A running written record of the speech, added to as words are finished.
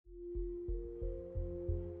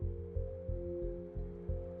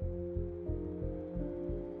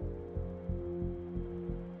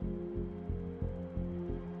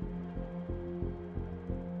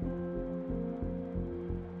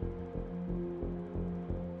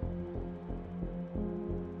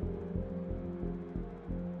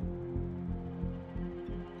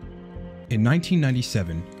In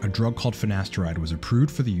 1997, a drug called finasteride was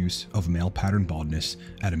approved for the use of male pattern baldness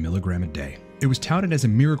at 1 milligram a day. It was touted as a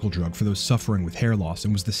miracle drug for those suffering with hair loss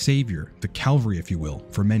and was the savior, the Calvary if you will,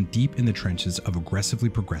 for men deep in the trenches of aggressively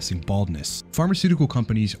progressing baldness. Pharmaceutical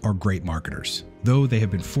companies are great marketers. Though they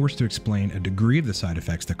have been forced to explain a degree of the side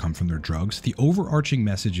effects that come from their drugs, the overarching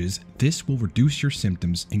message is this will reduce your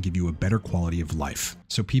symptoms and give you a better quality of life.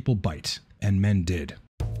 So people bite, and men did.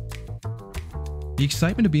 The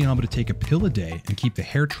excitement of being able to take a pill a day and keep the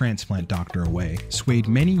hair transplant doctor away swayed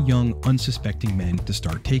many young, unsuspecting men to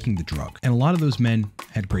start taking the drug, and a lot of those men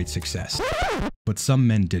had great success. But some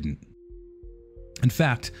men didn't. In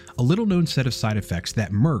fact, a little-known set of side effects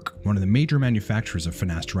that Merck, one of the major manufacturers of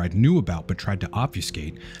finasteride, knew about but tried to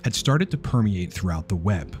obfuscate had started to permeate throughout the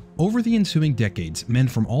web. Over the ensuing decades, men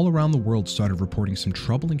from all around the world started reporting some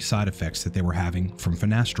troubling side effects that they were having from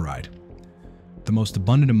finasteride. The most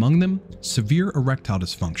abundant among them, severe erectile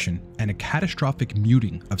dysfunction and a catastrophic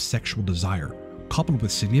muting of sexual desire, coupled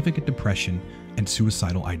with significant depression and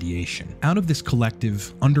suicidal ideation. Out of this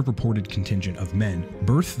collective, underreported contingent of men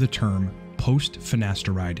birthed the term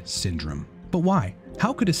post-finasteride syndrome. But why?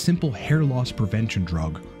 How could a simple hair loss prevention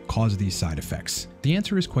drug cause these side effects? The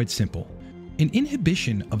answer is quite simple. An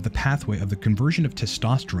inhibition of the pathway of the conversion of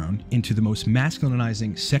testosterone into the most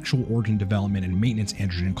masculinizing sexual organ development and maintenance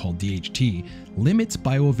androgen called DHT limits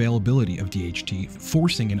bioavailability of DHT,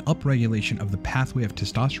 forcing an upregulation of the pathway of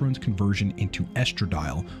testosterone's conversion into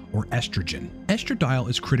estradiol or estrogen. Estradiol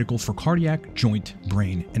is critical for cardiac, joint,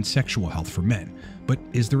 brain, and sexual health for men. But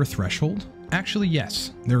is there a threshold? Actually,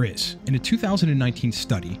 yes, there is. In a 2019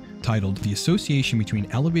 study titled The Association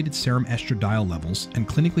Between Elevated Serum Estradiol Levels and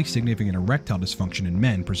Clinically Significant Erectile Dysfunction in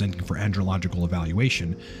Men Presenting for Andrological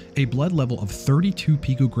Evaluation, a blood level of 32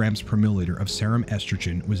 picograms per milliliter of serum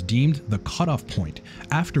estrogen was deemed the cutoff point,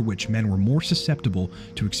 after which men were more susceptible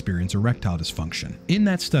to experience erectile dysfunction. In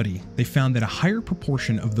that study, they found that a higher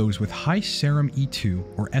proportion of those with high serum E2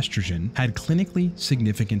 or estrogen had clinically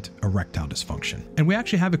significant erectile dysfunction. And we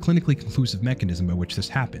actually have a clinically conclusive mechanism by which this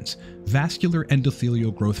happens: vascular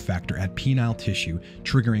endothelial growth factor at penile tissue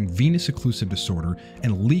triggering venous occlusive disorder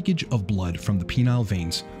and leakage of blood from the penile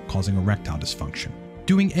veins causing erectile dysfunction.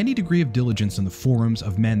 Doing any degree of diligence in the forums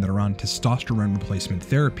of men that are on testosterone replacement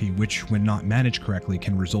therapy, which when not managed correctly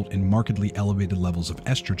can result in markedly elevated levels of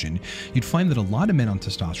estrogen, you'd find that a lot of men on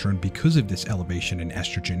testosterone, because of this elevation in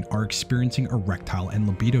estrogen, are experiencing erectile and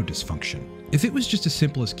libido dysfunction. If it was just as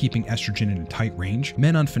simple as keeping estrogen in a tight range,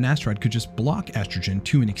 men on finasteride could just block estrogen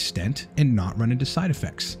to an extent and not run into side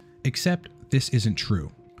effects. Except this isn't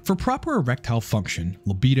true. For proper erectile function,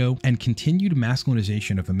 libido, and continued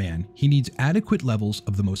masculinization of a man, he needs adequate levels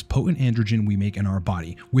of the most potent androgen we make in our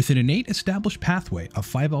body, with an innate established pathway of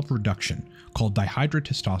 5-alpha reduction called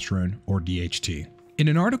dihydrotestosterone or DHT. In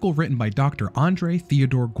an article written by Dr. Andre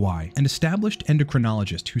Theodore Guy, an established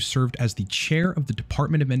endocrinologist who served as the chair of the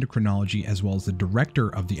Department of Endocrinology as well as the director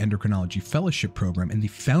of the Endocrinology Fellowship Program and the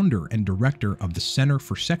founder and director of the Center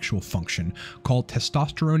for Sexual Function called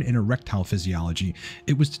Testosterone and Erectile Physiology,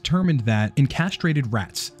 it was determined that in castrated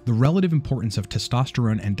rats, the relative importance of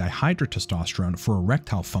testosterone and dihydrotestosterone for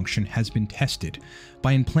erectile function has been tested.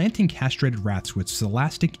 By implanting castrated rats with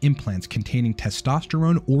celastic implants containing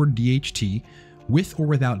testosterone or DHT, with or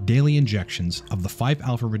without daily injections of the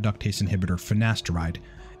 5-alpha reductase inhibitor finasteride,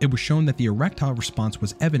 it was shown that the erectile response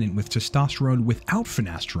was evident with testosterone without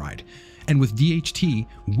finasteride, and with DHT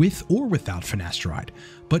with or without finasteride,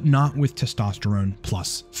 but not with testosterone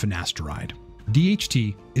plus finasteride.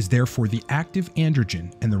 DHT is therefore the active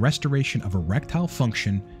androgen and the restoration of erectile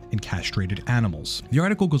function in castrated animals. The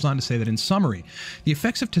article goes on to say that in summary, the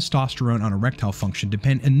effects of testosterone on erectile function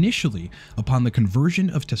depend initially upon the conversion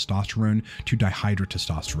of testosterone to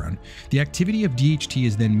dihydrotestosterone. The activity of DHT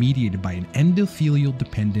is then mediated by an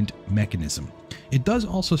endothelial-dependent mechanism. It does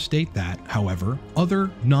also state that, however,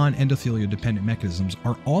 other non-endothelial dependent mechanisms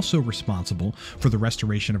are also responsible for the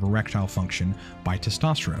restoration of erectile function by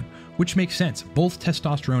testosterone, which makes sense. Both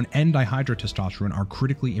testosterone and dihydrotestosterone are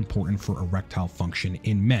critically important for erectile function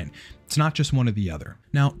in men. It's not just one or the other.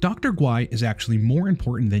 Now, Dr. Guy is actually more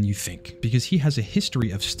important than you think because he has a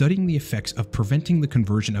history of studying the effects of preventing the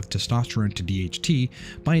conversion of testosterone to DHT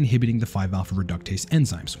by inhibiting the 5-alpha reductase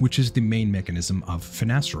enzymes, which is the main mechanism of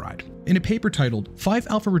finasteride. In a paper titled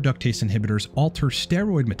 5-alpha reductase inhibitors alter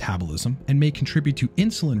steroid metabolism and may contribute to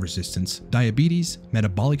insulin resistance, diabetes,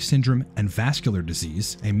 metabolic syndrome, and vascular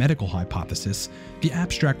disease, a medical hypothesis, the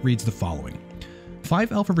abstract reads the following.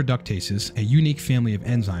 5-alpha reductases, a unique family of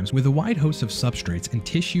enzymes with a wide host of substrates and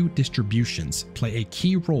tissue distributions, play a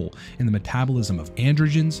key role in the metabolism of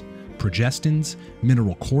androgens, progestins,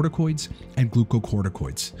 mineral corticoids, and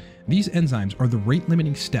glucocorticoids. These enzymes are the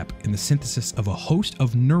rate-limiting step in the synthesis of a host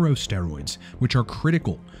of neurosteroids, which are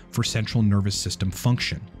critical for central nervous system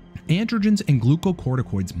function. Androgens and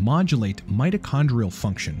glucocorticoids modulate mitochondrial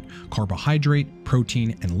function, carbohydrate,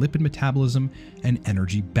 protein, and lipid metabolism, and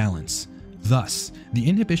energy balance. Thus, the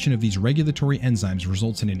inhibition of these regulatory enzymes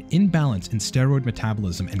results in an imbalance in steroid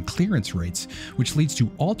metabolism and clearance rates, which leads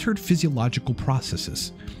to altered physiological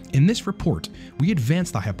processes. In this report, we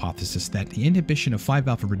advance the hypothesis that the inhibition of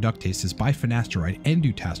 5-alpha reductases by finasteride and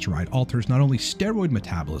dutasteride alters not only steroid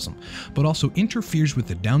metabolism, but also interferes with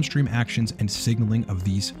the downstream actions and signaling of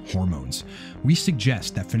these hormones. We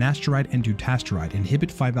suggest that finasteride and dutasteride inhibit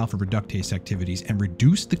 5-alpha reductase activities and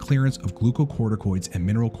reduce the clearance of glucocorticoids and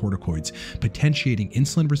mineral corticoids, potentiating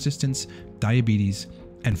insulin resistance, diabetes,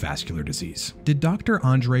 and vascular disease. Did Dr.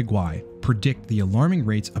 Andre Guy predict the alarming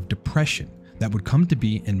rates of depression that would come to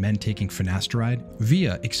be in men taking finasteride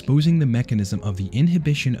via exposing the mechanism of the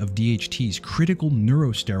inhibition of DHT's critical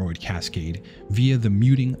neurosteroid cascade via the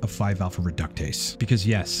muting of 5-alpha reductase? Because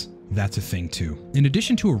yes, that's a thing too. In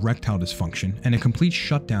addition to erectile dysfunction and a complete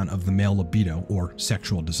shutdown of the male libido or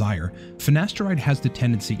sexual desire, finasteride has the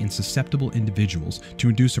tendency in susceptible individuals to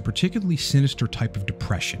induce a particularly sinister type of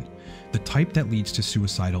depression, the type that leads to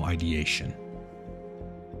suicidal ideation.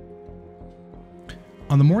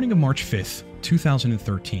 On the morning of March 5th,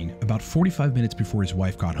 2013, about 45 minutes before his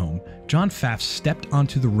wife got home, John Pfaff stepped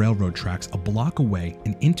onto the railroad tracks a block away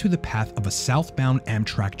and into the path of a southbound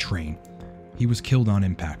Amtrak train. He was killed on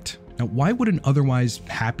impact. Now, why would an otherwise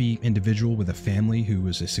happy individual with a family who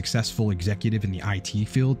was a successful executive in the IT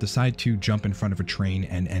field decide to jump in front of a train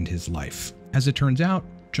and end his life? As it turns out,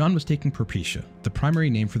 John was taking Propecia, the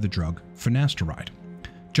primary name for the drug finasteride.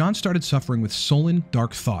 John started suffering with sullen,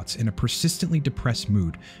 dark thoughts in a persistently depressed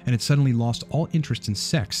mood and had suddenly lost all interest in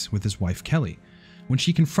sex with his wife Kelly. When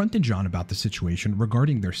she confronted John about the situation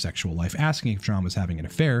regarding their sexual life, asking if John was having an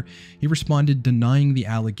affair, he responded denying the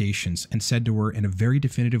allegations and said to her in a very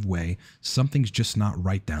definitive way, "Something's just not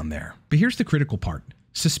right down there." But here's the critical part.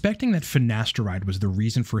 Suspecting that finasteride was the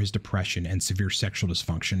reason for his depression and severe sexual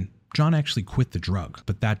dysfunction, John actually quit the drug,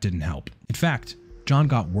 but that didn't help. In fact, John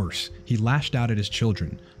got worse. He lashed out at his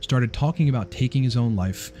children, started talking about taking his own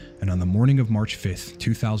life, and on the morning of March 5th,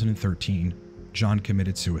 2013, John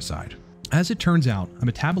committed suicide. As it turns out, a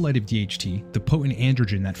metabolite of DHT, the potent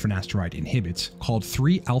androgen that finasteride inhibits, called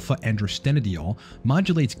 3-alpha-androstenediol,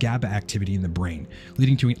 modulates GABA activity in the brain,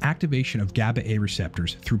 leading to an activation of GABA A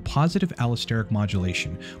receptors through positive allosteric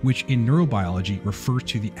modulation, which in neurobiology refers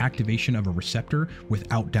to the activation of a receptor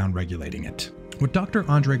without downregulating it. What Dr.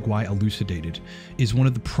 Andre Guy elucidated is one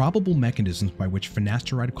of the probable mechanisms by which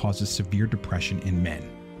finasteride causes severe depression in men,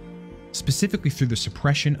 specifically through the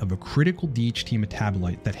suppression of a critical DHT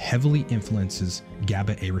metabolite that heavily influences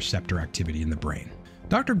GABA A receptor activity in the brain.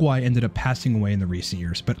 Dr. Guy ended up passing away in the recent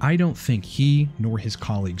years, but I don't think he nor his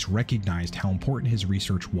colleagues recognized how important his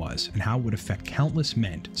research was and how it would affect countless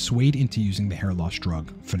men swayed into using the hair loss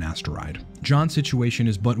drug finasteride. John's situation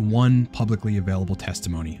is but one publicly available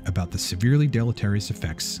testimony about the severely deleterious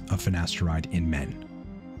effects of finasteride in men.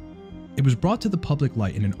 It was brought to the public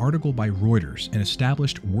light in an article by Reuters, an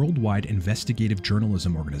established worldwide investigative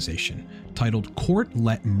journalism organization, titled "Court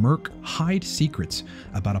Let Merck Hide Secrets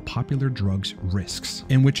About a Popular Drug's Risks,"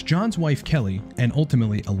 in which John's wife Kelly, and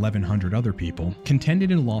ultimately 1,100 other people,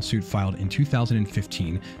 contended in a lawsuit filed in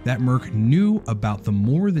 2015 that Merck knew about the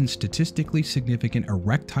more than statistically significant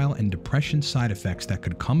erectile and depression side effects that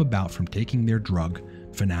could come about from taking their drug,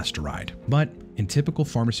 finasteride. But in typical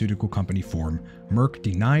pharmaceutical company form, Merck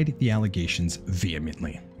denied the allegations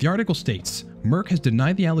vehemently. The article states, Merck has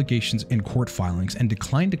denied the allegations in court filings and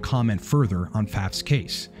declined to comment further on Pfaff's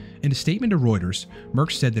case. In a statement to Reuters,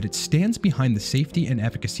 Merck said that it stands behind the safety and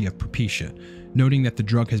efficacy of Propecia, noting that the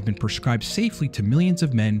drug has been prescribed safely to millions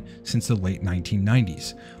of men since the late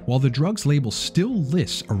 1990s. While the drug's label still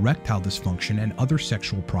lists erectile dysfunction and other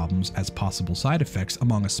sexual problems as possible side effects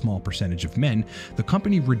among a small percentage of men, the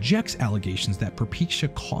company rejects allegations that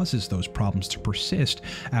Propecia causes those problems to persist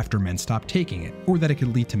after men stop taking it, or that it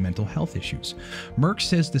could lead to mental health issues. Merck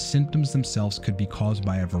says the symptoms themselves could be caused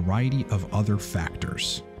by a variety of other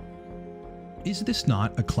factors. Is this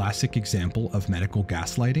not a classic example of medical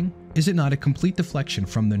gaslighting? Is it not a complete deflection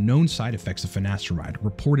from the known side effects of finasteride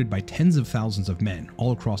reported by tens of thousands of men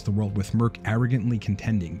all across the world, with Merck arrogantly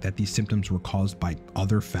contending that these symptoms were caused by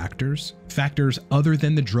other factors? Factors other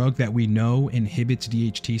than the drug that we know inhibits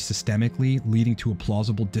DHT systemically, leading to a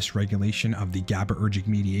plausible dysregulation of the GABAergic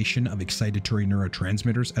mediation of excitatory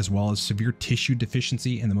neurotransmitters, as well as severe tissue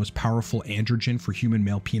deficiency in the most powerful androgen for human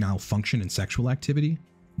male penile function and sexual activity?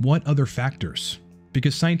 What other factors?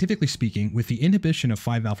 Because scientifically speaking, with the inhibition of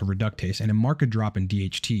 5-alpha reductase and a marked drop in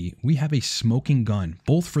DHT, we have a smoking gun,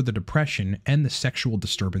 both for the depression and the sexual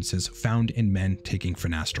disturbances found in men taking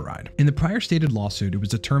finasteride. In the prior stated lawsuit, it was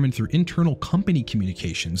determined through internal company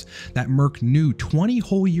communications that Merck knew 20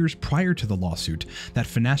 whole years prior to the lawsuit that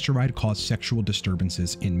finasteride caused sexual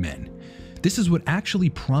disturbances in men. This is what actually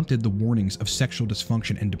prompted the warnings of sexual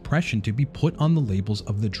dysfunction and depression to be put on the labels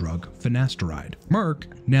of the drug finasteride. Merck,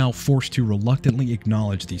 now forced to reluctantly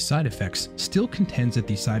acknowledge these side effects, still contends that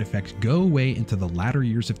these side effects go away into the latter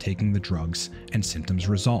years of taking the drugs and symptoms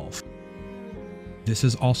resolve. This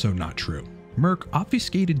is also not true. Merck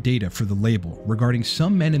obfuscated data for the label regarding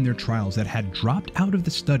some men in their trials that had dropped out of the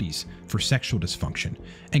studies for sexual dysfunction.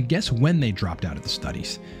 And guess when they dropped out of the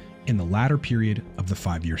studies? In the latter period of the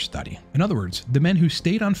 5-year study. In other words, the men who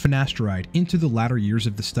stayed on finasteride into the latter years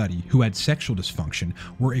of the study who had sexual dysfunction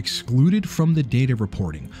were excluded from the data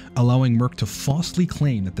reporting, allowing Merck to falsely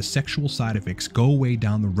claim that the sexual side effects go away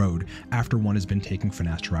down the road after one has been taking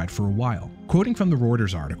finasteride for a while. Quoting from the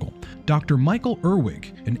Reuters article, Dr. Michael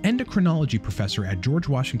Irwig, an endocrinology professor at George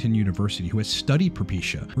Washington University who has studied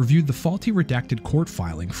Propecia, reviewed the faulty redacted court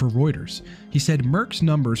filing for Reuters. He said Merck's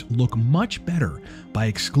numbers look much better by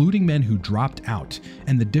excluding men who dropped out,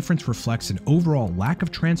 and the difference reflects an overall lack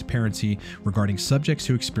of transparency regarding subjects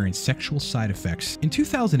who experience sexual side effects. In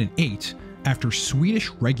 2008, after Swedish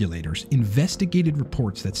regulators investigated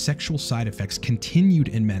reports that sexual side effects continued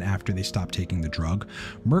in men after they stopped taking the drug,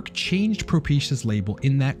 Merck changed Propecia's label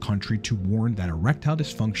in that country to warn that erectile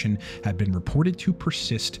dysfunction had been reported to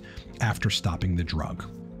persist after stopping the drug.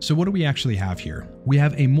 So what do we actually have here? We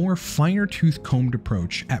have a more finer tooth-combed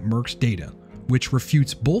approach at Merck's data, which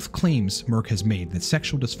refutes both claims Merck has made that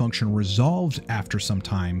sexual dysfunction resolves after some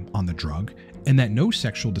time on the drug, and that no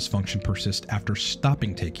sexual dysfunction persists after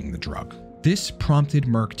stopping taking the drug. This prompted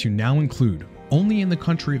Merck to now include, only in the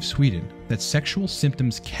country of Sweden, that sexual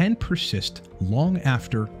symptoms can persist long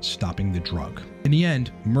after stopping the drug. In the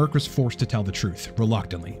end, Merck was forced to tell the truth,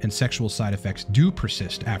 reluctantly, and sexual side effects do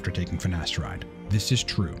persist after taking finasteride. This is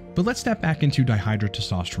true. But let's step back into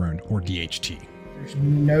dihydrotestosterone, or DHT. There's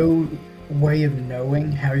no way of knowing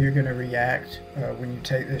how you're going to react when you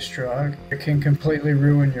take this drug. It can completely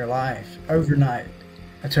ruin your life overnight.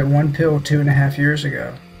 I took one pill 2.5 years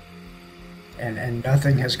ago, and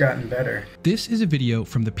nothing has gotten better. This is a video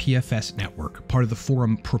from the PFS network, part of the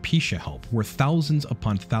forum Propecia Help, where thousands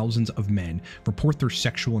upon thousands of men report their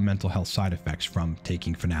sexual and mental health side effects from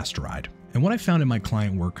taking finasteride. And what I found in my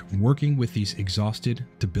client work, working with these exhausted,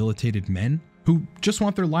 debilitated men who just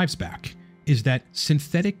want their lives back, is that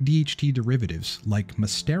synthetic DHT derivatives like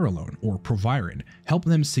misterolone or provirin help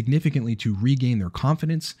them significantly to regain their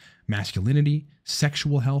confidence, masculinity,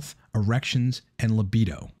 sexual health, erections, and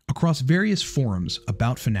libido. Across various forums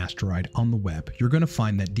about finasteride on the web, you're going to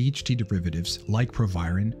find that DHT derivatives like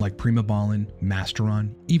provirin, like primobolan,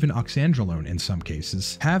 masteron, even oxandrolone in some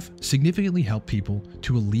cases, have significantly helped people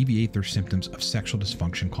to alleviate their symptoms of sexual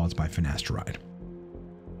dysfunction caused by finasteride.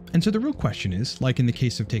 And so the real question is, like in the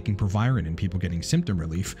case of taking provirin and people getting symptom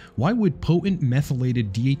relief, why would potent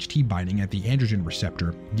methylated DHT binding at the androgen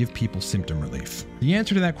receptor give people symptom relief? The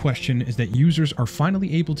answer to that question is that users are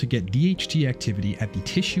finally able to get DHT activity at the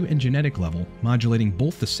tissue and genetic level, modulating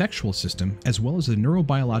both the sexual system as well as the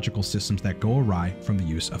neurobiological systems that go awry from the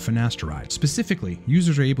use of finasteride. Specifically,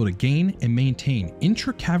 users are able to gain and maintain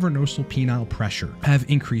intracavernosal penile pressure, have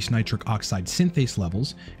increased nitric oxide synthase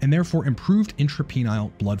levels, and therefore improved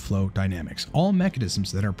intrapenile blood flow dynamics, all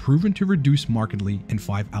mechanisms that are proven to reduce markedly in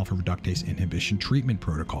 5-alpha reductase inhibition treatment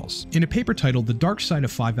protocols. In a paper titled The Dark Side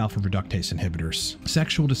of 5-alpha reductase inhibitors,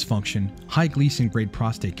 Sexual Dysfunction, High Gleason Grade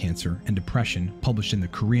Prostate Cancer, and Depression, published in the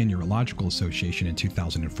Korean Urological Association in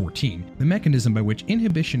 2014, the mechanism by which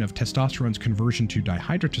inhibition of testosterone's conversion to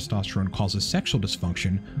dihydrotestosterone causes sexual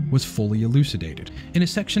dysfunction was fully elucidated. In a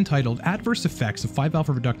section titled Adverse Effects of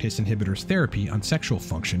 5-alpha reductase inhibitors Therapy on Sexual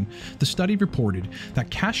Function, the study reported that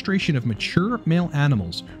castration of mature male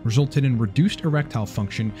animals resulted in reduced erectile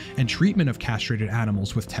function, and treatment of castrated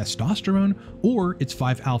animals with testosterone or its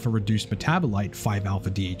 5-alpha reduced metabolite 5-alpha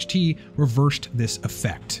DHT reversed this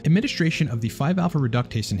effect. Administration of the 5-alpha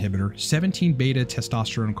reductase inhibitor 17-beta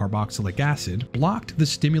testosterone carboxylic acid blocked the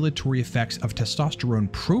stimulatory effects of testosterone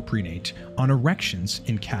propionate on erections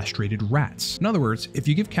in castrated rats. In other words, if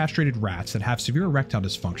you give castrated rats that have severe erectile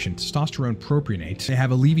dysfunction testosterone propionate, they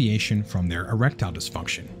have alleviation from their erectile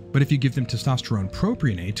dysfunction. But if you give them testosterone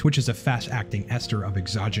propionate, which is a fast-acting ester of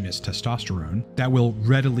exogenous testosterone that will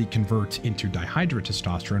readily convert into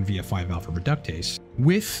dihydrotestosterone via 5-alpha reductase,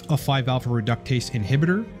 with a 5-alpha reductase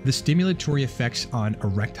inhibitor, the stimulatory effects on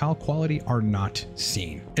erectile quality are not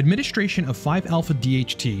seen. Administration of 5-alpha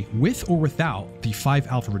DHT with or without the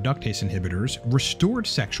 5-alpha reductase inhibitors restored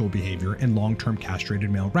sexual behavior in long-term castrated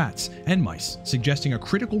male rats and mice, suggesting a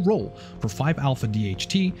critical role for 5-alpha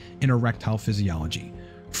DHT in erectile physiology.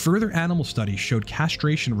 Further animal studies showed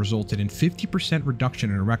castration resulted in 50%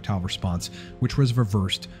 reduction in erectile response, which was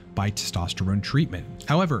reversed by testosterone treatment.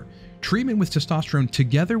 However, treatment with testosterone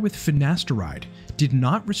together with finasteride did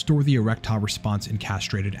not restore the erectile response in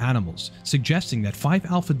castrated animals, suggesting that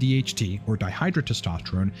 5-alpha DHT, or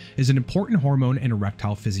dihydrotestosterone, is an important hormone in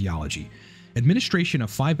erectile physiology. Administration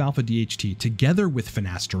of 5-alpha DHT together with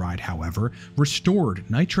finasteride, however, restored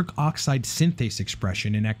nitric oxide synthase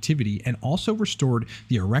expression and activity and also restored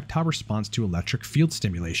the erectile response to electric field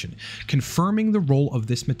stimulation, confirming the role of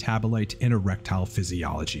this metabolite in erectile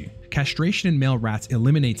physiology. Castration in male rats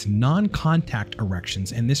eliminates non-contact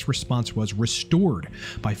erections, and this response was restored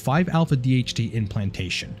by 5-alpha DHT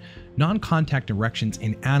implantation. Non-contact erections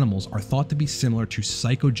in animals are thought to be similar to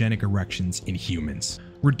psychogenic erections in humans.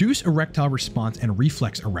 Reduced erectile response and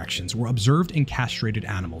reflex erections were observed in castrated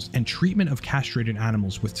animals, and treatment of castrated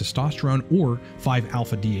animals with testosterone or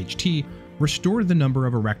 5-alpha DHT restored the number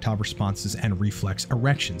of erectile responses and reflex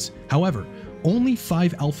erections. However, only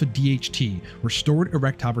 5-alpha DHT restored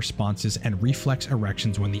erectile responses and reflex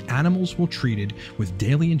erections when the animals were treated with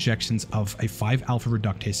daily injections of a 5-alpha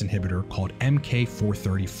reductase inhibitor called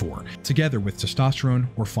MK434, together with testosterone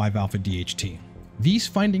or 5-alpha DHT. These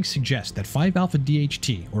findings suggest that 5-alpha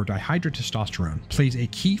DHT, or dihydrotestosterone, plays a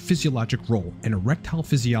key physiologic role in erectile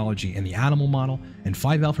physiology in the animal model, and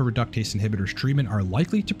 5-alpha reductase inhibitors treatment are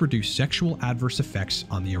likely to produce sexual adverse effects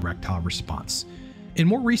on the erectile response. In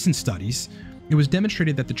more recent studies, it was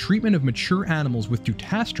demonstrated that the treatment of mature animals with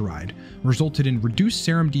dutasteride resulted in reduced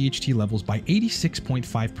serum DHT levels by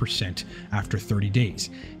 86.5% after 30 days.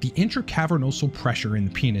 The intracavernosal pressure in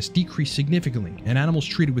the penis decreased significantly in animals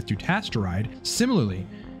treated with dutasteride. Similarly,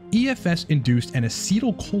 EFS-induced and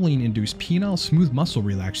acetylcholine-induced penile smooth muscle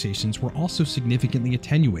relaxations were also significantly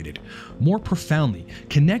attenuated. More profoundly,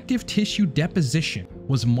 connective tissue deposition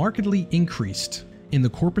was markedly increased in the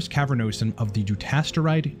corpus cavernosum of the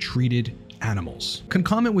dutasteride-treated animals.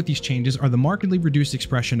 Concomitant with these changes are the markedly reduced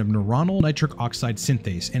expression of neuronal nitric oxide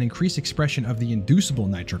synthase and increased expression of the inducible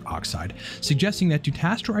nitric oxide, suggesting that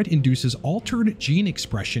dutasteride induces altered gene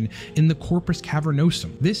expression in the corpus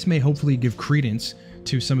cavernosum. This may hopefully give credence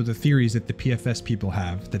to some of the theories that the PFS people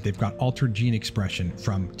have that they've got altered gene expression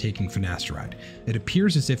from taking finasteride. It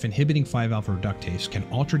appears as if inhibiting 5-alpha reductase can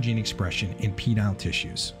alter gene expression in penile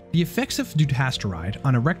tissues. The effects of dutasteride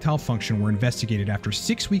on erectile function were investigated after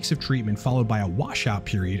 6 weeks of treatment, followed by a washout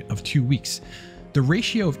period of 2 weeks. The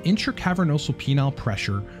ratio of intracavernosal penile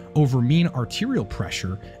pressure over mean arterial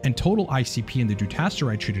pressure and total ICP in the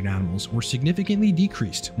dutasteride-treated animals were significantly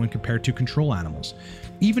decreased when compared to control animals.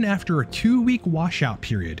 Even after a 2-week washout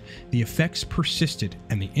period, the effects persisted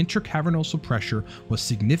and the intracavernosal pressure was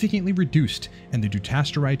significantly reduced in the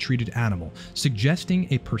dutasteride-treated animal, suggesting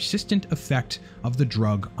a persistent effect of the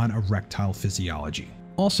drug on erectile physiology.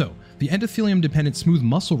 Also, the endothelium-dependent smooth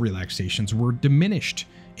muscle relaxations were diminished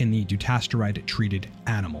in the dutasteride-treated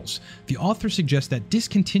animals. The author suggests that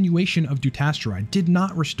discontinuation of dutasteride did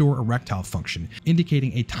not restore erectile function,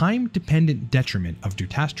 indicating a time-dependent detriment of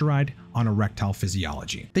dutasteride on erectile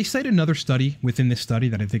physiology. They cite another study within this study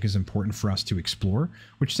that I think is important for us to explore,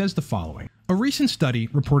 which says the following. A recent study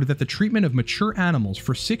reported that the treatment of mature animals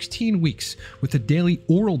for 16 weeks with a daily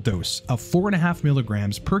oral dose of 4.5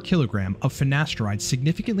 milligrams per kilogram of finasteride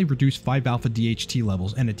significantly reduced 5-alpha DHT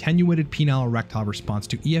levels and attenuated penile erectile response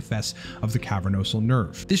to EFS of the cavernosal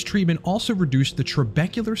nerve. This treatment also reduced the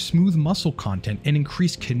trabecular smooth muscle content and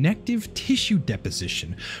increased connective tissue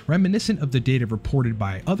deposition, reminiscent of the data reported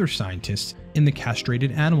by other scientists in the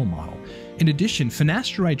castrated animal model. In addition,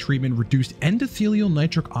 finasteride treatment reduced endothelial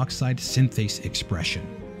nitric oxide synthase expression.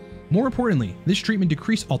 More importantly, this treatment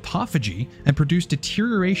decreased autophagy and produced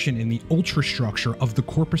deterioration in the ultrastructure of the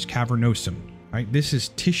corpus cavernosum. Right? This is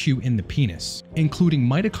tissue in the penis, including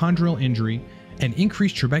mitochondrial injury and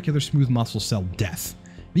increased trabecular smooth muscle cell death.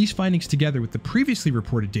 These findings, together with the previously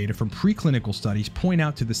reported data from preclinical studies, point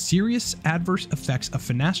out to the serious adverse effects of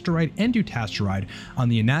finasteride and dutasteride on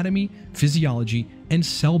the anatomy, physiology, and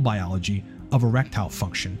cell biology of erectile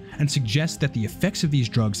function, and suggest that the effects of these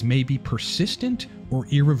drugs may be persistent or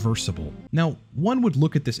irreversible. Now, one would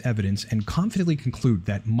look at this evidence and confidently conclude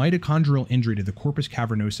that mitochondrial injury to the corpus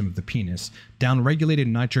cavernosum of the penis, downregulated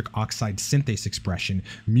nitric oxide synthase expression,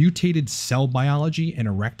 mutated cell biology in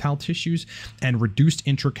erectile tissues, and reduced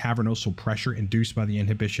intracavernosal pressure induced by the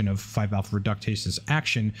inhibition of 5-alpha reductase's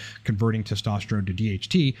action, converting testosterone to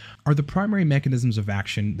DHT, are the primary mechanisms of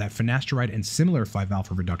action that finasteride and similar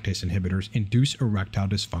 5-alpha reductase inhibitors induce erectile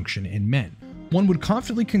dysfunction in men. One would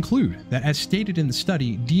confidently conclude that, as stated in the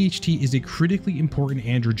study, DHT is a critically important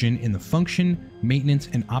androgen in the function, maintenance,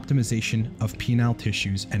 and optimization of penile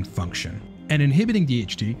tissues and function. And inhibiting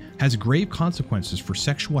DHT has grave consequences for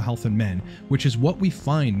sexual health in men, which is what we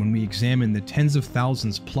find when we examine the tens of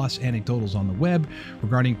thousands plus anecdotals on the web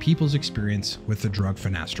regarding people's experience with the drug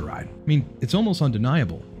finasteride. I mean, it's almost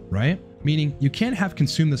undeniable, right? Meaning, you can't have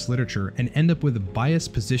consumed this literature and end up with a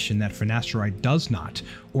biased position that finasteride does not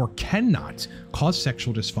or cannot cause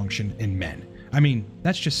sexual dysfunction in men. I mean,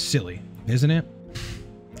 that's just silly, isn't it?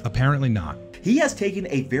 Apparently not. He has taken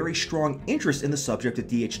a very strong interest in the subject of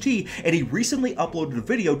DHT, and he recently uploaded a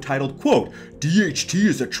video titled, quote, "DHT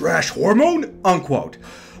is a trash hormone?" unquote.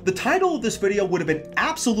 The title of this video would have been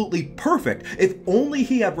absolutely perfect if only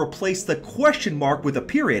he had replaced the question mark with a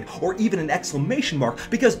period or even an exclamation mark,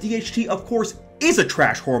 because DHT, of course, is a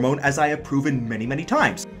trash hormone, as I have proven many, many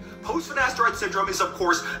times. Post-Finasteride Syndrome is, of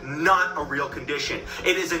course, not a real condition.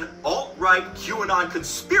 It is an alt-right QAnon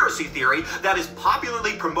conspiracy theory that is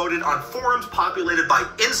popularly promoted on forums populated by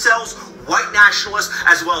incels, white nationalists,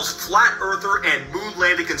 as well as flat earther and moon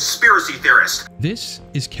landing conspiracy theorists. This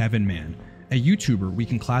is Kevin Mann, a YouTuber we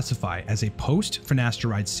can classify as a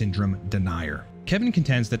post-Finasteride Syndrome denier. Kevin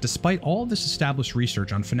contends that despite all of this established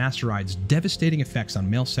research on finasteride's devastating effects on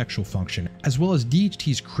male sexual function, as well as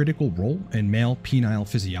DHT's critical role in male penile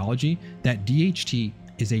physiology, that DHT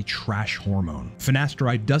is a trash hormone.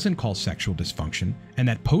 Finasteride doesn't cause sexual dysfunction, and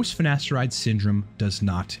that post-Finasteride syndrome does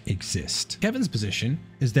not exist. Kevin's position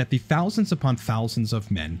is that the thousands upon thousands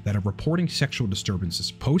of men that are reporting sexual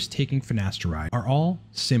disturbances post-taking finasteride are all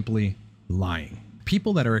simply lying.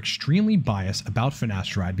 People that are extremely biased about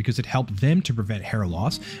finasteride because it helped them to prevent hair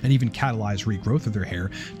loss and even catalyze regrowth of their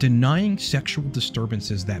hair, denying sexual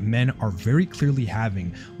disturbances that men are very clearly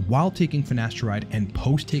having while taking finasteride and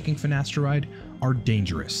post-taking finasteride are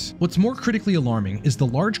dangerous. What's more critically alarming is the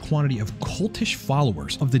large quantity of cultish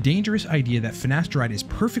followers of the dangerous idea that finasteride is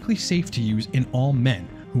perfectly safe to use in all men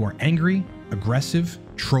who are angry, aggressive,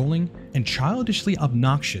 trolling, and childishly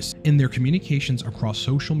obnoxious in their communications across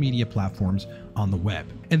social media platforms on the web.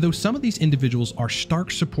 And though some of these individuals are stark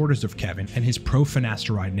supporters of Kevin and his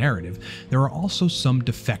pro-finasteride narrative, there are also some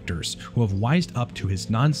defectors who have wised up to his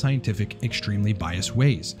non-scientific, extremely biased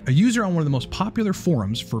ways. A user on one of the most popular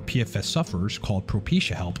forums for PFS sufferers, called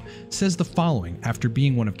Propecia Help, says the following after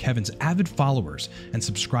being one of Kevin's avid followers and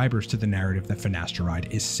subscribers to the narrative that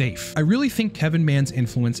finasteride is safe. "I really think Kevin Mann's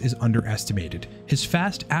influence is underestimated. His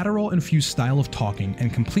fast, Adderall-infused style of talking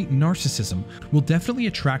and complete narcissism will definitely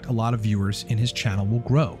attract a lot of viewers, and his channel will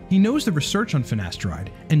grow. He knows the research on finasteride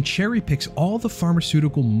and cherry-picks all the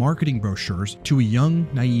pharmaceutical marketing brochures to a young,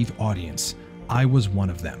 naive audience. I was one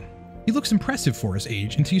of them. He looks impressive for his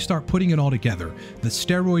age until you start putting it all together. The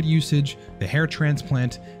steroid usage, the hair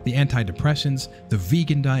transplant, the antidepressants, the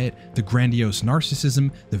vegan diet, the grandiose narcissism,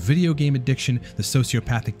 the video game addiction, the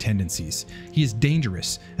sociopathic tendencies. He is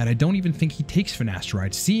dangerous, and I don't even think he takes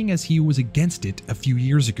finasteride, seeing as he was against it a few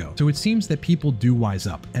years ago. So it seems that people do wise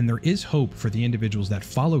up, and there is hope for the individuals that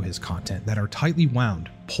follow his content that are tightly wound,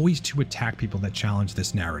 poised to attack people that challenge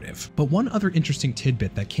this narrative. But one other interesting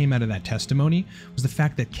tidbit that came out of that testimony was the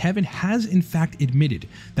fact that Kevin has in fact admitted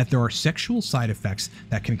that there are sexual side effects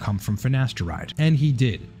that can come from finasteride. And he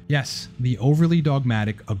did. Yes, the overly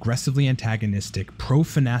dogmatic, aggressively antagonistic,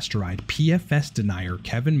 pro-finasteride PFS denier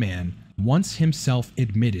Kevin Mann once himself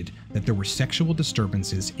admitted that there were sexual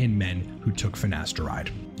disturbances in men who took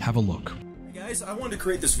finasteride. Have a look. Guys, I wanted to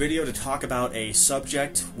create this video to talk about a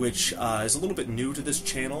subject which is a little bit new to this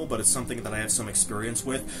channel, but it's something that I have some experience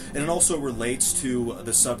with, and it also relates to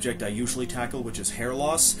the subject I usually tackle, which is hair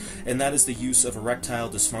loss, and that is the use of erectile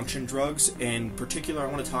dysfunction drugs. In particular,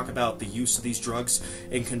 I want to talk about the use of these drugs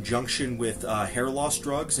in conjunction with hair loss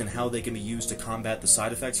drugs and how they can be used to combat the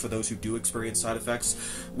side effects for those who do experience side effects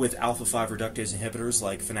with alpha-5 reductase inhibitors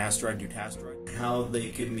like finasteride and dutasteride, how they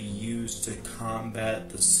can be used to combat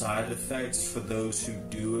the side effects for those who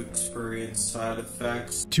do experience side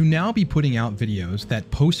effects. To now be putting out videos that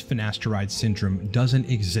post-Finasteride syndrome doesn't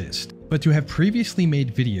exist, but to have previously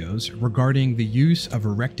made videos regarding the use of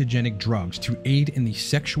erectogenic drugs to aid in the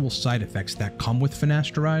sexual side effects that come with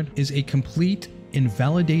finasteride is a complete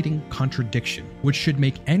invalidating contradiction, which should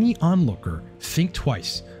make any onlooker think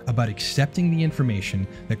twice about accepting the information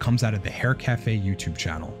that comes out of the Hair Cafe YouTube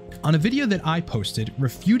channel. On a video that I posted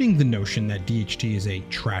refuting the notion that DHT is a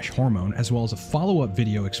trash hormone, as well as a follow-up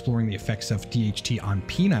video exploring the effects of DHT on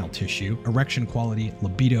penile tissue, erection quality,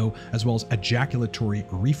 libido, as well as ejaculatory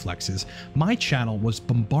reflexes, my channel was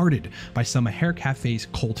bombarded by some of Hair Cafe's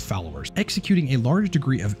cult followers, executing a large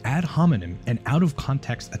degree of ad hominem and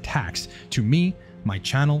out-of-context attacks to me, my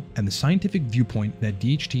channel, and the scientific viewpoint that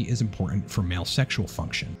DHT is important for male sexual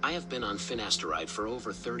function. I have been on finasteride for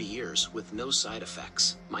over 30 years with no side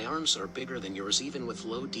effects. My arms are bigger than yours even with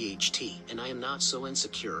low DHT, and I am not so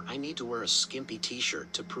insecure I need to wear a skimpy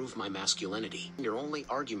t-shirt to prove my masculinity. Your only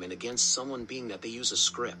argument against someone being that they use a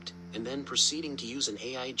script, and then proceeding to use an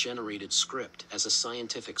AI-generated script as a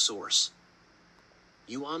scientific source.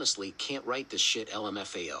 You honestly can't write this shit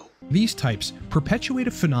LMFAO. These types perpetuate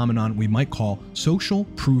a phenomenon we might call social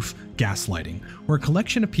proof gaslighting, where a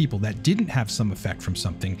collection of people that didn't have some effect from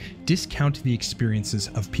something discount the experiences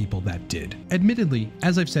of people that did. Admittedly,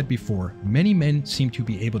 as I've said before, many men seem to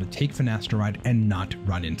be able to take finasteride and not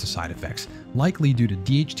run into side effects, likely due to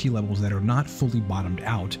DHT levels that are not fully bottomed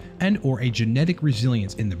out and or a genetic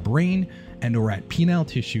resilience in the brain and or at penile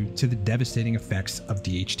tissue to the devastating effects of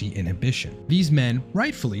DHT inhibition. These men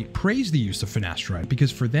rightfully praise the use of finasteride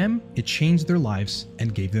because for them, it changed their lives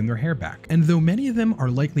and gave them their hair back. And though many of them are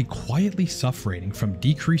likely quietly suffering from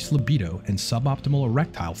decreased libido and suboptimal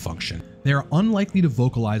erectile function, they are unlikely to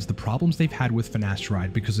vocalize the problems they've had with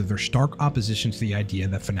finasteride because of their stark opposition to the idea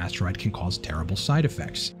that finasteride can cause terrible side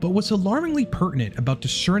effects. But what's alarmingly pertinent about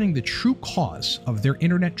discerning the true cause of their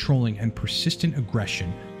internet trolling and persistent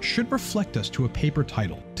aggression should reflect us to a paper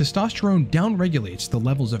titled "Testosterone Downregulates the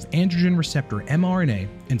Levels of Androgen Receptor mRNA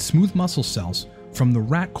in Smooth Muscle Cells from the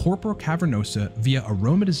rat corpora cavernosa via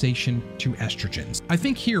aromatization to estrogens." I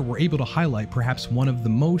think here we're able to highlight perhaps one of the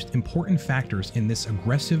most important factors in this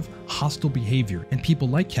aggressive, hostile behavior in people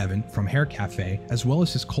like Kevin from Hair Cafe, as well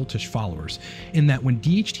as his cultish followers, in that when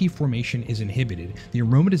DHT formation is inhibited, the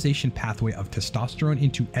aromatization pathway of testosterone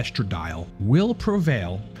into estradiol will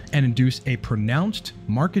prevail and induce a pronounced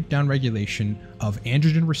marked downregulation of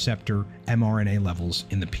androgen receptor mRNA levels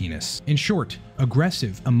in the penis. In short,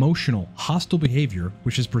 aggressive, emotional, hostile behavior,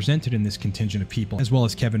 which is presented in this contingent of people, as well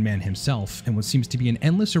as Kevin Mann himself, and what seems to be an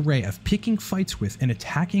endless array of picking fights with and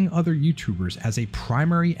attacking other YouTubers as a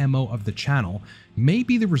primary MO of the channel, may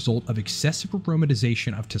be the result of excessive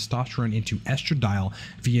aromatization of testosterone into estradiol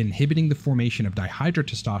via inhibiting the formation of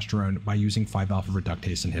dihydrotestosterone by using 5-alpha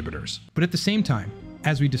reductase inhibitors. But at the same time,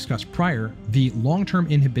 as we discussed prior, the long-term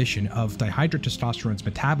inhibition of dihydrotestosterone's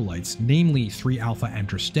metabolites, namely 3-alpha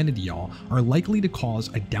androstenediol, are likely to cause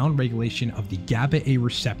a downregulation of the GABA-A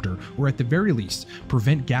receptor, or at the very least,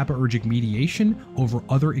 prevent GABAergic mediation over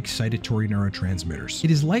other excitatory neurotransmitters. It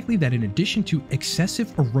is likely that in addition to excessive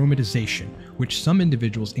aromatization, which some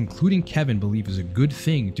individuals, including Kevin, believe is a good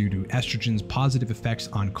thing due to estrogen's positive effects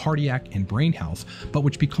on cardiac and brain health, but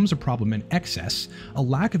which becomes a problem in excess, a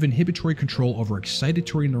lack of inhibitory control over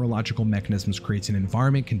excitatory neurological mechanisms creates an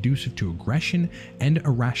environment conducive to aggression and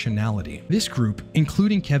irrationality. This group,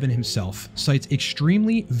 including Kevin himself, cites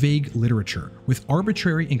extremely vague literature with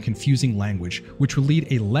arbitrary and confusing language, which will lead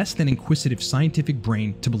a less than inquisitive scientific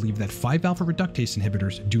brain to believe that 5-alpha reductase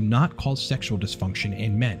inhibitors do not cause sexual dysfunction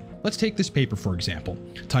in men. Let's take this paper, for example,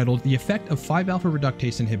 titled "The Effect of 5-alpha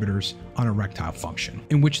reductase Inhibitors on Erectile Function,"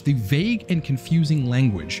 in which the vague and confusing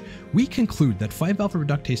language, we conclude that 5-alpha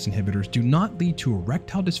reductase inhibitors do not lead to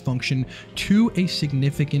erectile dysfunction to a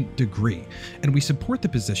significant degree, and we support the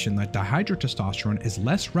position that dihydrotestosterone is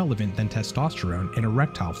less relevant than testosterone in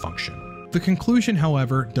erectile function. The conclusion,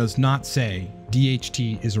 however, does not say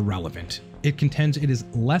DHT is irrelevant. It contends it is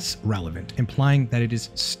less relevant, implying that it is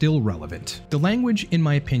still relevant. The language, in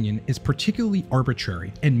my opinion, is particularly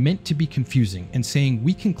arbitrary and meant to be confusing, and saying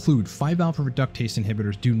we conclude 5-alpha reductase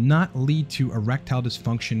inhibitors do not lead to erectile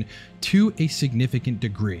dysfunction to a significant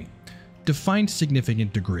degree. Define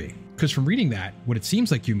significant degree. Because from reading that, what it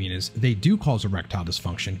seems like you mean is they do cause erectile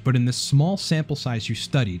dysfunction, but in the small sample size you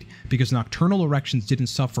studied, because nocturnal erections didn't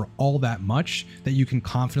suffer all that much, that you can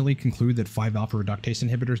confidently conclude that 5-alpha reductase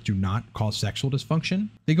inhibitors do not cause sexual dysfunction?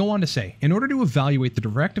 They go on to say, in order to evaluate the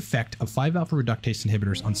direct effect of 5-alpha reductase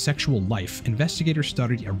inhibitors on sexual life, investigators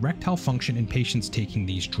studied erectile function in patients taking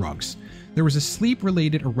these drugs. There was a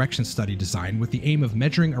sleep-related erection study designed with the aim of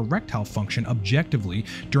measuring erectile function objectively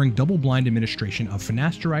during double-blind administration of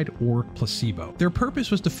finasteride or placebo. Their purpose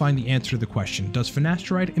was to find the answer to the question, does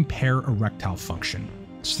finasteride impair erectile function?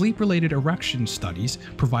 Sleep-related erection studies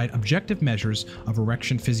provide objective measures of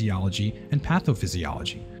erection physiology and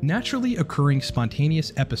pathophysiology. Naturally occurring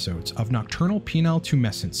spontaneous episodes of nocturnal penile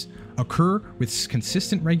tumescence occur with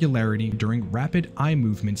consistent regularity during rapid eye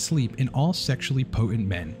movement sleep in all sexually potent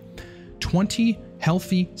men. 20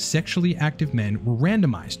 healthy, sexually active men were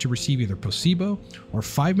randomized to receive either placebo or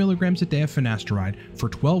 5 milligrams a day of finasteride for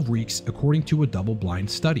 12 weeks according to a double-blind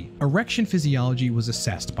study. Erection physiology was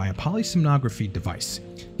assessed by a polysomnography device.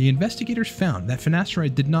 The investigators found that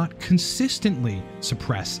finasteride did not consistently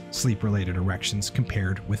suppress sleep-related erections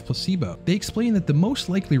compared with placebo. They explained that the most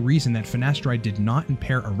likely reason that finasteride did not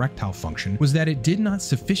impair erectile function was that it did not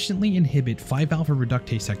sufficiently inhibit 5-alpha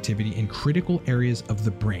reductase activity in critical areas of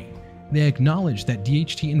the brain. They acknowledge that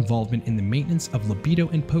DHT involvement in the maintenance of libido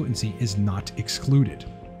and potency is not excluded.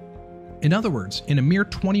 In other words, in a mere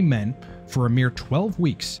 20 men for a mere 12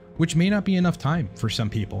 weeks, which may not be enough time for some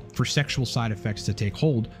people for sexual side effects to take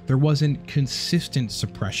hold, there wasn't consistent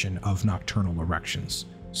suppression of nocturnal erections.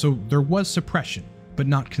 So there was suppression, but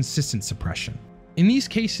not consistent suppression. In these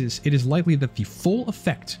cases, it is likely that the full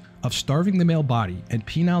effect of starving the male body and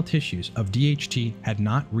penile tissues of DHT had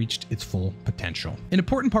not reached its full potential. An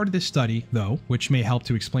important part of this study, though, which may help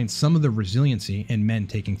to explain some of the resiliency in men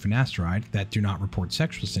taking finasteride that do not report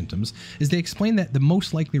sexual symptoms, is they explain that the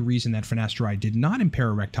most likely reason that finasteride did not impair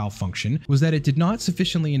erectile function was that it did not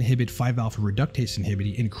sufficiently inhibit 5-alpha reductase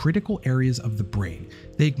inhibition in critical areas of the brain.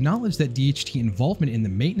 They acknowledge that DHT involvement in the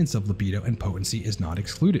maintenance of libido and potency is not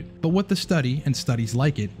excluded. But what the study, and studies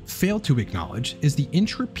like it, fail to acknowledge is the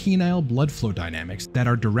intrapenile blood flow dynamics that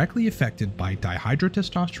are directly affected by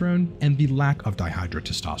dihydrotestosterone and the lack of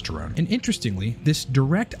dihydrotestosterone. And interestingly, this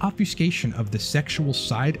direct obfuscation of the sexual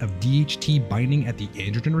side of DHT binding at the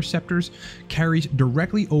androgen receptors carries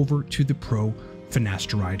directly over to the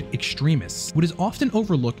finasteride extremists. What is often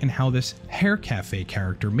overlooked in how this hair cafe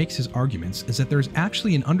character makes his arguments is that there is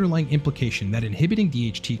actually an underlying implication that inhibiting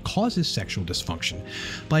DHT causes sexual dysfunction.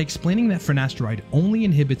 By explaining that finasteride only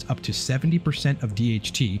inhibits up to 70% of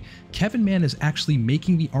DHT, Kevin Mann is actually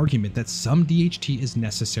making the argument that some DHT is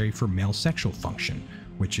necessary for male sexual function,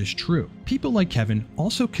 which is true. People like Kevin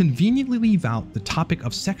also conveniently leave out the topic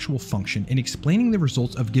of sexual function in explaining the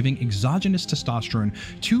results of giving exogenous testosterone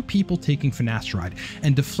to people taking finasteride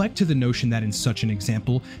and deflect to the notion that in such an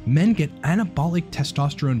example, men get anabolic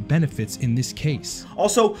testosterone benefits in this case.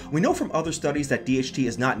 Also, we know from other studies that DHT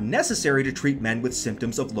is not necessary to treat men with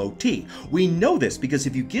symptoms of low T. We know this because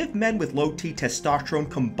if you give men with low T testosterone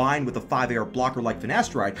combined with a 5-AR blocker like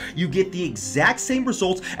finasteride, you get the exact same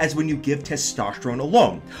results as when you give testosterone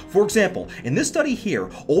alone. For example, in this study here,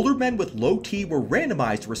 older men with low T were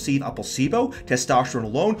randomized to receive a placebo, testosterone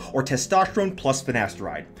alone, or testosterone plus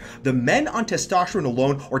finasteride. The men on testosterone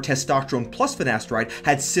alone or testosterone plus finasteride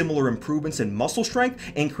had similar improvements in muscle strength,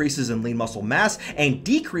 increases in lean muscle mass, and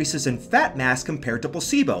decreases in fat mass compared to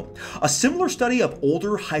placebo. A similar study of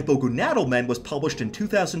older hypogonadal men was published in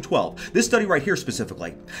 2012, this study right here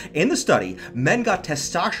specifically. In the study, men got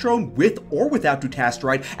testosterone with or without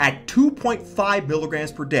dutasteride at 2.5 milligrams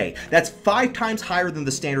per day. That's 5 times higher than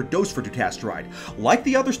the standard dose for dutasteride. Like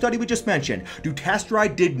the other study we just mentioned,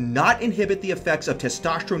 dutasteride did not inhibit the effects of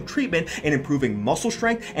testosterone treatment in improving muscle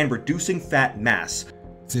strength and reducing fat mass.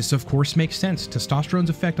 This of course makes sense. Testosterone's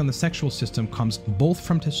effect on the sexual system comes both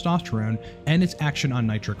from testosterone and its action on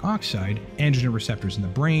nitric oxide, androgen receptors in the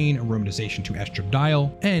brain, aromatization to estradiol,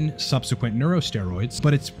 and subsequent neurosteroids,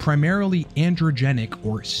 but its primarily androgenic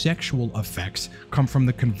or sexual effects come from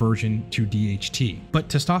the conversion to DHT. But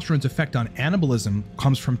testosterone's effect on anabolism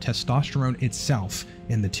comes from testosterone itself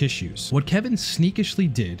in the tissues. What Kevin sneakishly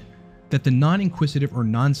did that the non-inquisitive or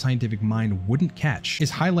non-scientific mind wouldn't catch is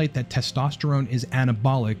highlight that testosterone is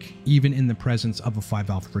anabolic even in the presence of a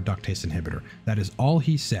 5-alpha reductase inhibitor. That is all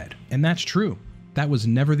he said. And that's true. That was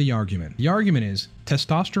never the argument. The argument is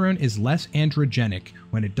testosterone is less androgenic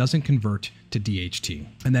when it doesn't convert to DHT,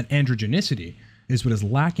 and that androgenicity is what is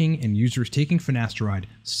lacking in users taking finasteride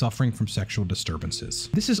suffering from sexual disturbances.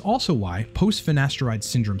 This is also why post-Finasteride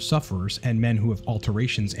syndrome sufferers and men who have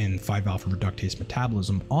alterations in 5-alpha reductase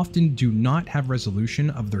metabolism often do not have resolution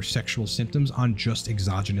of their sexual symptoms on just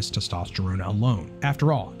exogenous testosterone alone.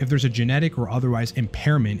 After all, if there's a genetic or otherwise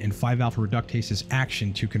impairment in 5-alpha reductase's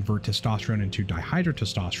action to convert testosterone into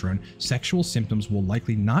dihydrotestosterone, sexual symptoms will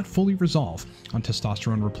likely not fully resolve on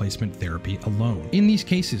testosterone replacement therapy alone. In these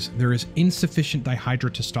cases, there is insufficient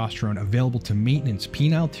dihydrotestosterone available to maintenance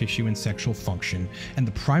penile tissue and sexual function, and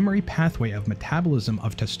the primary pathway of metabolism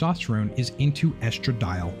of testosterone is into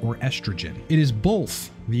estradiol or estrogen. It is both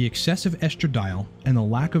the excessive estradiol and the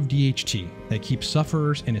lack of DHT that keep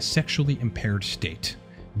sufferers in a sexually impaired state.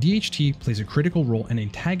 DHT plays a critical role in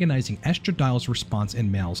antagonizing estradiol's response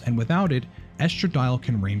in males, and without it, estradiol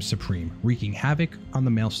can reign supreme, wreaking havoc on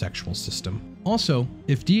the male sexual system. Also,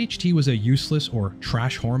 if DHT was a useless or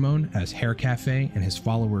trash hormone, as Hair Cafe and his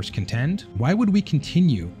followers contend, why would we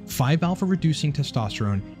continue 5-alpha reducing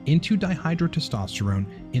testosterone into dihydrotestosterone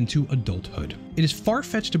into adulthood? It is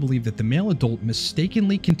far-fetched to believe that the male adult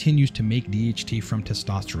mistakenly continues to make DHT from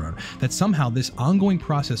testosterone, that somehow this ongoing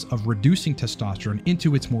process of reducing testosterone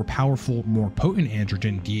into its more powerful, more potent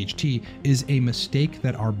androgen, DHT, is a mistake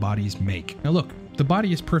that our bodies make. Now look, the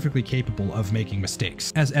body is perfectly capable of making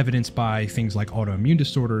mistakes, as evidenced by things like autoimmune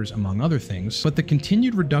disorders, among other things, but the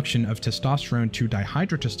continued reduction of testosterone to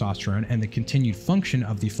dihydrotestosterone and the continued function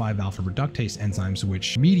of the 5-alpha reductase enzymes,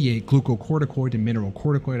 which mediate glucocorticoid and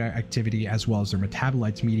mineralocorticoid activity, as well as their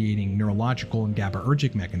metabolites mediating neurological and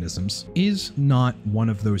GABAergic mechanisms, is not one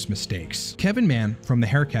of those mistakes. Kevin Mann from the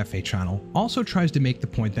Hair Cafe channel also tries to make the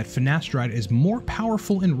point that finasteride is more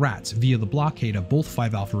powerful in rats via the blockade of both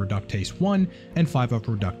 5-alpha reductase 1 and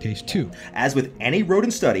 5-alpha reductase 2. As with any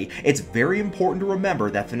rodent study, it's very important to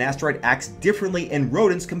remember that finasteride acts differently in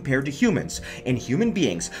rodents compared to humans. In human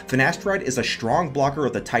beings, finasteride is a strong blocker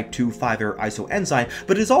of the type 2 5-air isoenzyme,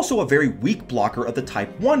 but it is also a very weak blocker of the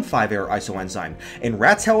type 1 5-air isoenzyme. In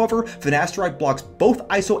rats, however, finasteride blocks both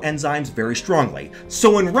isoenzymes very strongly.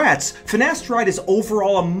 So in rats, finasteride is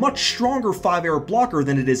overall a much stronger 5-air blocker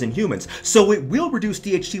than it is in humans, so it will reduce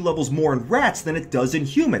DHT levels more in rats than it does in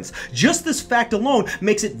humans. Just this fact alone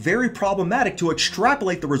makes it very problematic to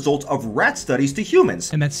extrapolate the results of rat studies to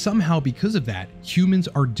humans. And that somehow because of that, humans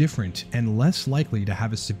are different and less likely to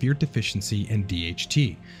have a severe deficiency in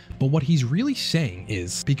DHT. But what he's really saying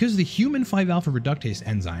is, because the human 5-alpha reductase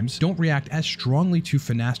enzymes don't react as strongly to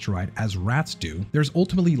finasteride as rats do, there's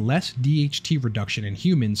ultimately less DHT reduction in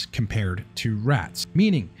humans compared to rats.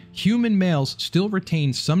 Meaning, human males still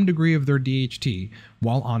retain some degree of their DHT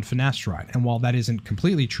while on finasteride. And while that isn't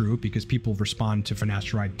completely true, because people respond to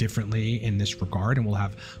finasteride differently in this regard and will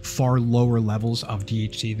have far lower levels of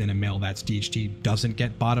DHT than a male that's DHT doesn't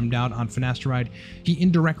get bottomed out on finasteride, he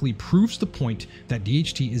indirectly proves the point that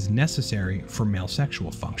DHT is necessary for male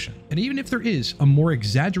sexual function. And even if there is a more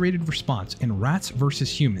exaggerated response in rats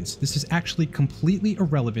versus humans, this is actually completely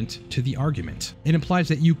irrelevant to the argument. It implies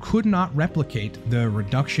that you could not replicate the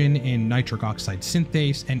reduction in nitric oxide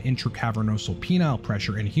synthase and intracavernosal penile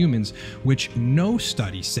pressure in humans, which no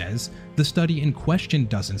study says, the study in question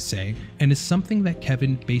doesn't say, and is something that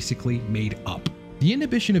Kevin basically made up. The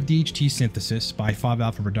inhibition of DHT synthesis by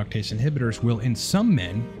 5-alpha reductase inhibitors will in some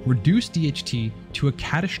men reduce DHT to a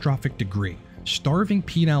catastrophic degree, starving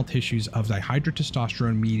penile tissues of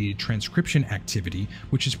dihydrotestosterone-mediated transcription activity,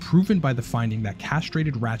 which is proven by the finding that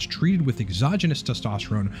castrated rats treated with exogenous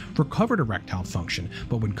testosterone recovered erectile function,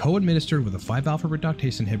 but when co-administered with a 5-alpha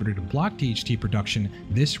reductase inhibitor to block DHT production,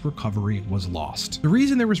 this recovery was lost. The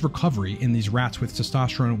reason there was recovery in these rats with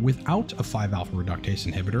testosterone without a 5-alpha reductase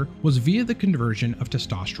inhibitor was via the conversion of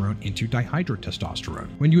testosterone into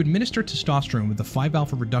dihydrotestosterone. When you administer testosterone with a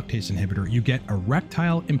 5-alpha reductase inhibitor, you get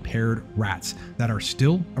erectile impaired rats that are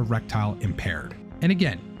still erectile impaired. And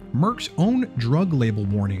again, Merck's own drug label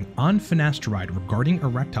warning on finasteride regarding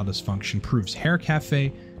erectile dysfunction proves Hair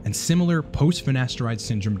Cafe and similar post-Finasteride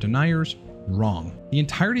syndrome deniers wrong. The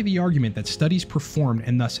entirety of the argument that studies performed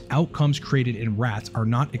and thus outcomes created in rats are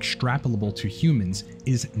not extrapolable to humans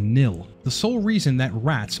is nil. The sole reason that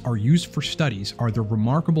rats are used for studies are their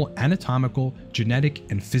remarkable anatomical, genetic,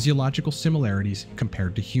 and physiological similarities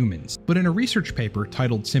compared to humans. But in a research paper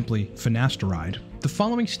titled simply Finasteride, the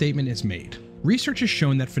following statement is made. Research has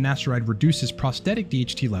shown that finasteride reduces prosthetic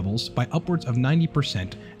DHT levels by upwards of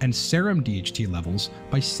 90% and serum DHT levels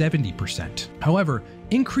by 70%. However,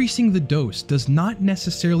 increasing the dose does not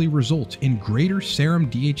necessarily result in greater serum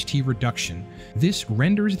DHT reduction. This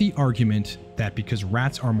renders the argument that because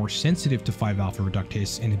rats are more sensitive to 5-alpha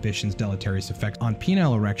reductase inhibition's deleterious effects on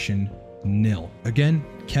penile erection, nil. Again,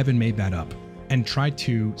 Kevin made that up and tried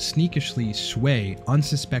to sneakishly sway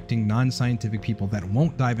unsuspecting non-scientific people that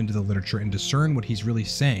won't dive into the literature and discern what he's really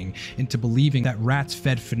saying into believing that rats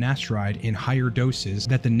fed finasteride in higher doses,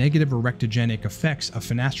 that the negative erectogenic effects of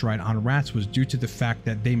finasteride on rats was due to the fact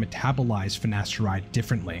that they metabolize finasteride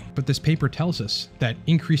differently. But this paper tells us that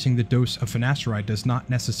increasing the dose of finasteride does not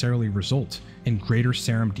necessarily result in greater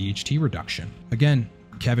serum DHT reduction. Again,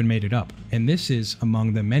 Kevin made it up, and this is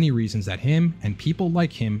among the many reasons that him and people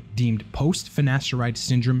like him deemed post-Finasteride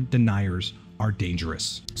syndrome deniers are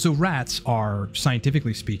dangerous. So rats are,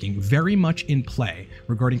 scientifically speaking, very much in play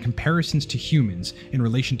regarding comparisons to humans in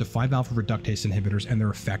relation to 5-alpha reductase inhibitors and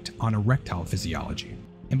their effect on erectile physiology.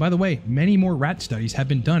 And by the way, many more rat studies have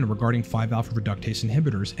been done regarding 5-alpha reductase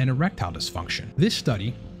inhibitors and erectile dysfunction. This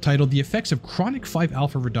study, titled "The Effects of Chronic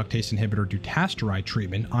 5-alpha reductase inhibitor dutasteride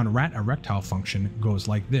treatment on rat erectile function," goes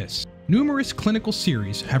like this. Numerous clinical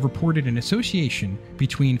series have reported an association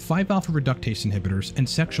between 5-alpha reductase inhibitors and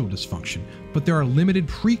sexual dysfunction, but there are limited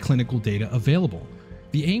preclinical data available.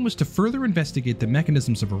 The aim was to further investigate the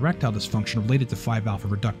mechanisms of erectile dysfunction related to 5-alpha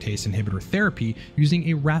reductase inhibitor therapy using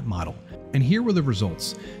a rat model. And here were the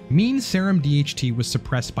results. Mean serum DHT was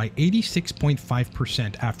suppressed by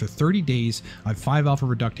 86.5% after 30 days of 5-alpha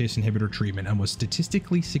reductase inhibitor treatment and was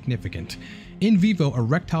statistically significant. In vivo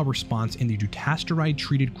erectile response in the dutasteride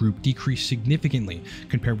treated group decreased significantly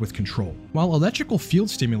compared with control. While electrical field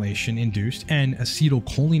stimulation induced and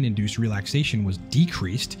acetylcholine induced relaxation was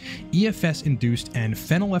decreased, EFS induced and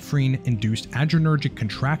phenylephrine induced adrenergic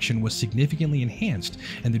contraction was significantly enhanced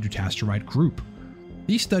in the dutasteride group.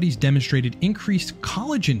 These studies demonstrated increased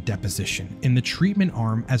collagen deposition in the treatment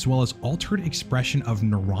arm as well as altered expression of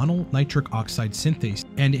neuronal nitric oxide synthase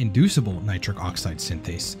and inducible nitric oxide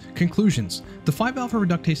synthase. Conclusions: the 5-alpha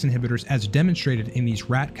reductase inhibitors, as demonstrated in these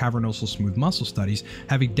rat cavernosal smooth muscle studies,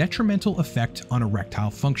 have a detrimental effect on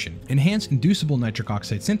erectile function. Enhanced inducible nitric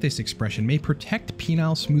oxide synthase expression may protect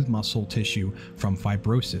penile smooth muscle tissue from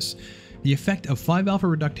fibrosis. The effect of 5-alpha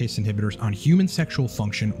reductase inhibitors on human sexual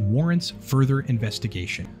function warrants further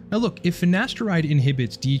investigation. Now look, if finasteride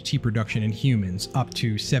inhibits DHT production in humans up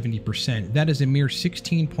to 70%, that is a mere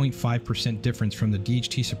 16.5% difference from the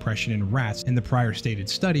DHT suppression in rats in the prior stated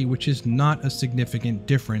study, which is not a significant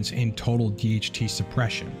difference in total DHT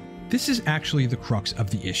suppression. This is actually the crux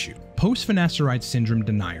of the issue. Post-Finasteride Syndrome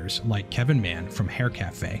deniers, like Kevin Mann from Hair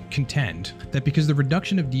Cafe, contend that because the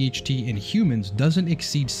reduction of DHT in humans doesn't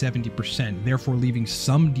exceed 70%, therefore leaving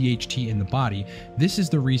some DHT in the body, this is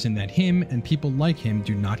the reason that him and people like him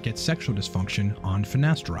do not get sexual dysfunction on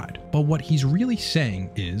finasteride. But what he's really saying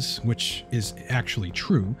is, which is actually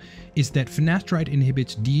true, is that finasteride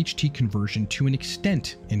inhibits DHT conversion to an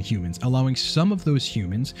extent in humans, allowing some of those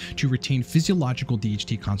humans to retain physiological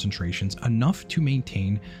DHT concentrations enough to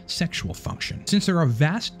maintain sexual function. Since there are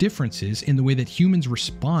vast differences in the way that humans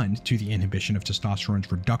respond to the inhibition of testosterone's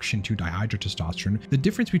reduction to dihydrotestosterone, the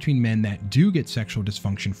difference between men that do get sexual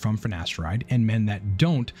dysfunction from finasteride and men that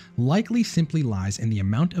don't likely simply lies in the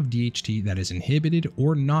amount of DHT that is inhibited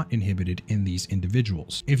or not inhibited in these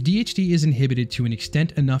individuals. If DHT is inhibited to an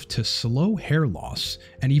extent enough to slow hair loss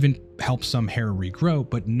and even help some hair regrow,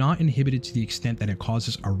 but not inhibited to the extent that it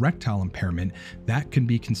causes erectile impairment, that can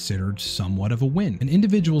be considered somewhat of a win. And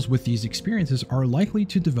individuals with these experiences are likely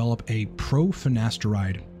to develop a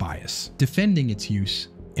pro-finasteride bias, defending its use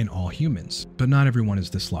in all humans. But not everyone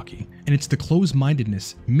is this lucky. And it's the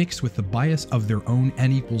closed-mindedness mixed with the bias of their own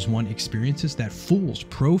N=1 experiences that fools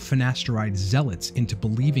pro-finasteride zealots into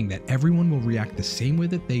believing that everyone will react the same way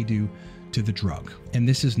that they do to the drug. And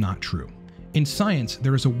this is not true. In science,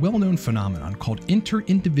 there is a well-known phenomenon called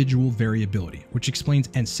inter-individual variability, which explains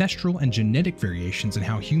ancestral and genetic variations in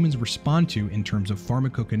how humans respond to, in terms of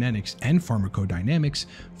pharmacokinetics and pharmacodynamics,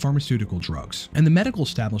 pharmaceutical drugs. And the medical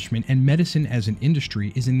establishment and medicine as an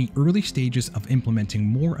industry is in the early stages of implementing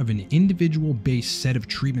more of an individual-based set of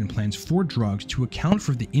treatment plans for drugs to account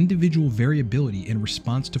for the individual variability in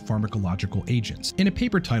response to pharmacological agents. In a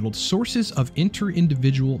paper titled "Sources of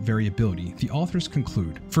Inter-Individual Variability," the authors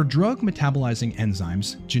conclude, for drug metabolism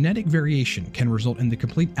enzymes, genetic variation can result in the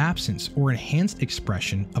complete absence or enhanced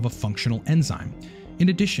expression of a functional enzyme. In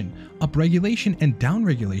addition, upregulation and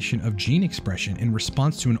downregulation of gene expression in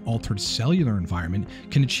response to an altered cellular environment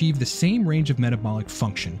can achieve the same range of metabolic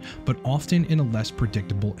function, but often in a less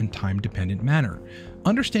predictable and time-dependent manner.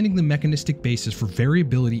 Understanding the mechanistic basis for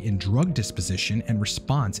variability in drug disposition and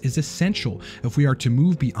response is essential if we are to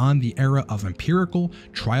move beyond the era of empirical,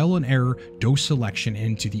 trial and error dose selection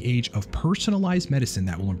into the age of personalized medicine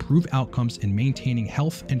that will improve outcomes in maintaining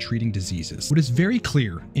health and treating diseases. What is very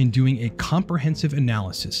clear in doing a comprehensive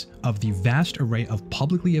analysis of the vast array of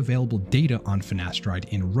publicly available data on finasteride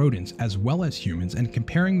in rodents as well as humans and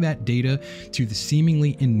comparing that data to the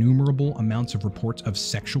seemingly innumerable amounts of reports of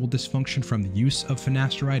sexual dysfunction from the use of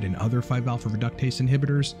finasteride and other 5-alpha reductase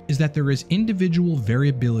inhibitors is that there is individual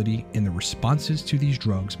variability in the responses to these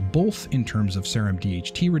drugs, both in terms of serum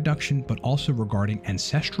DHT reduction, but also regarding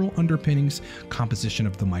ancestral underpinnings, composition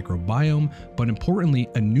of the microbiome, but importantly,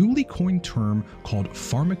 a newly coined term called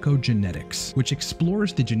pharmacogenetics, which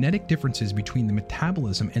explores the genetic differences between the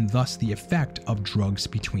metabolism and thus the effect of drugs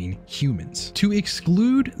between humans. To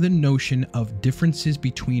exclude the notion of differences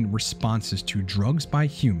between responses to drugs by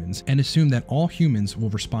humans and assume that all humans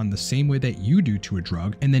will respond the same way that you do to a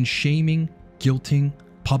drug, and then shaming, guilting,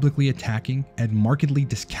 Publicly attacking and markedly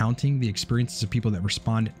discounting the experiences of people that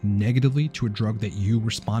respond negatively to a drug that you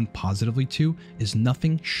respond positively to is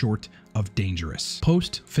nothing short of dangerous.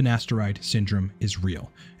 Post-finasteride syndrome is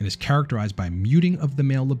real and is characterized by muting of the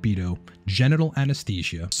male libido, genital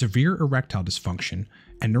anesthesia, severe erectile dysfunction,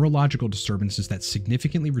 and neurological disturbances that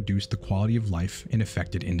significantly reduce the quality of life in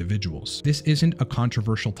affected individuals. This isn't a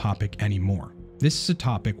controversial topic anymore. This is a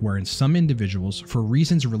topic wherein some individuals, for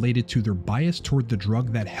reasons related to their bias toward the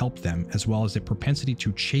drug that helped them, as well as a propensity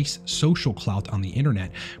to chase social clout on the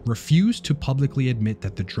internet, refuse to publicly admit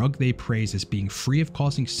that the drug they praise as being free of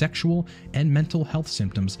causing sexual and mental health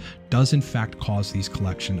symptoms does in fact cause these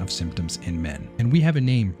collection of symptoms in men. And we have a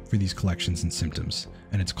name for these collections and symptoms,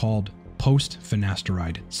 and it's called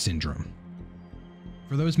post-finasteride syndrome.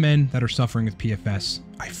 For those men that are suffering with PFS,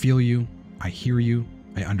 I feel you, I hear you,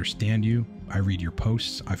 I understand you, I read your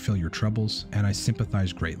posts, I feel your troubles, and I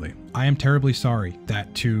sympathize greatly. I am terribly sorry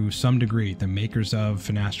that to some degree, the makers of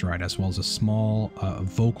finasteride, as well as a small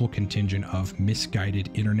vocal contingent of misguided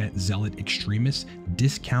internet zealot extremists,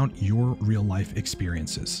 discount your real life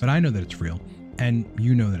experiences. But I know that it's real, and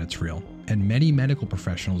you know that it's real. And many medical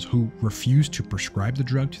professionals who refuse to prescribe the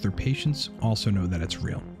drug to their patients also know that it's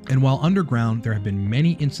real. And while underground, there have been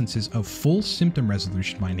many instances of full symptom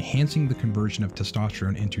resolution by enhancing the conversion of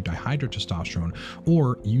testosterone into dihydrotestosterone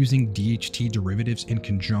or using DHT derivatives in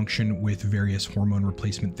conjunction with various hormone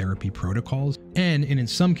replacement therapy protocols, and in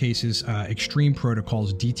some cases, extreme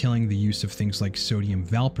protocols detailing the use of things like sodium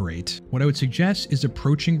valproate, what I would suggest is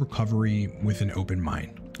approaching recovery with an open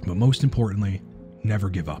mind. But most importantly, never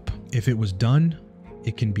give up. If it was done,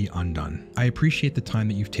 it can be undone. I appreciate the time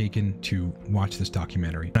that you've taken to watch this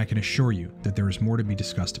documentary, and I can assure you that there is more to be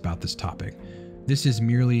discussed about this topic. This is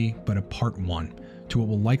merely but a part one to what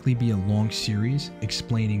will likely be a long series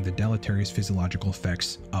explaining the deleterious physiological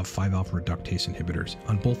effects of 5-alpha reductase inhibitors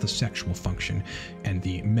on both the sexual function and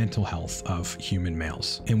the mental health of human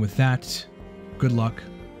males. And with that, good luck,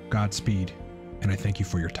 Godspeed, and I thank you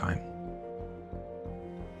for your time.